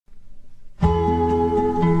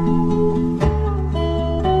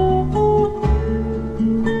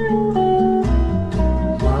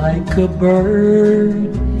a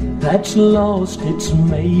bird that's lost its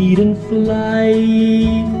mate in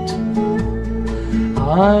flight.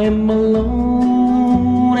 I'm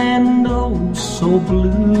alone and oh so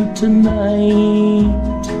blue tonight,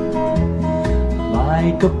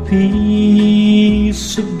 like a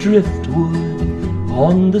piece of driftwood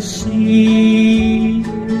on the sea.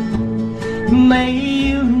 May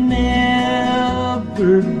you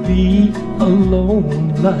never be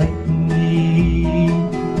alone like me.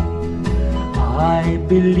 I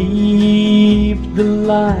believed the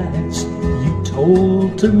lies you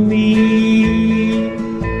told to me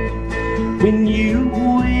when you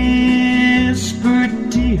whispered,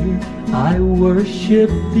 dear, I worship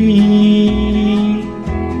thee.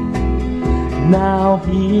 Now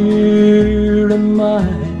here am I,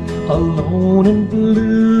 alone and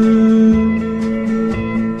blue,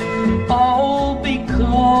 all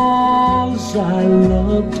because I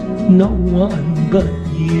loved no one but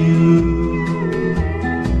you.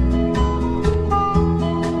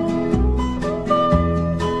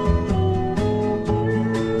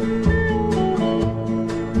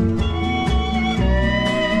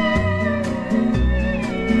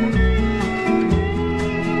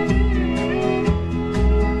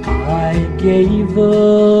 I gave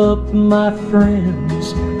up my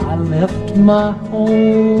friends, I left my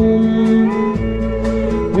home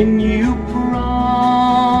when you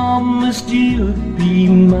promised you'd be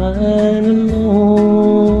mine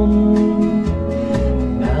alone.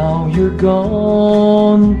 Now you're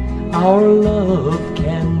gone, our love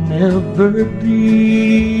can never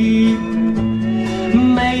be.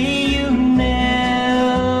 May you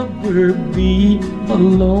never be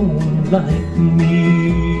alone like me.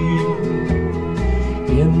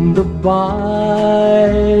 In the Bible,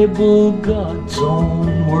 God's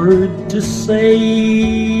own word to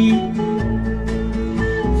say,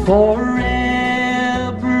 for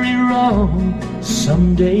every wrong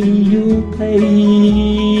someday you'll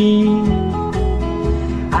pay.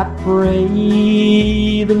 I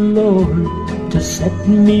pray the Lord to set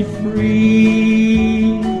me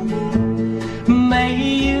free. May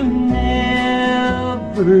you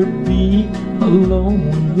never be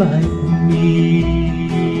alone like me.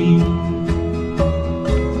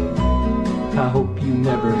 I hope you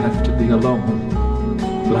never have to be alone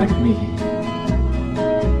like me.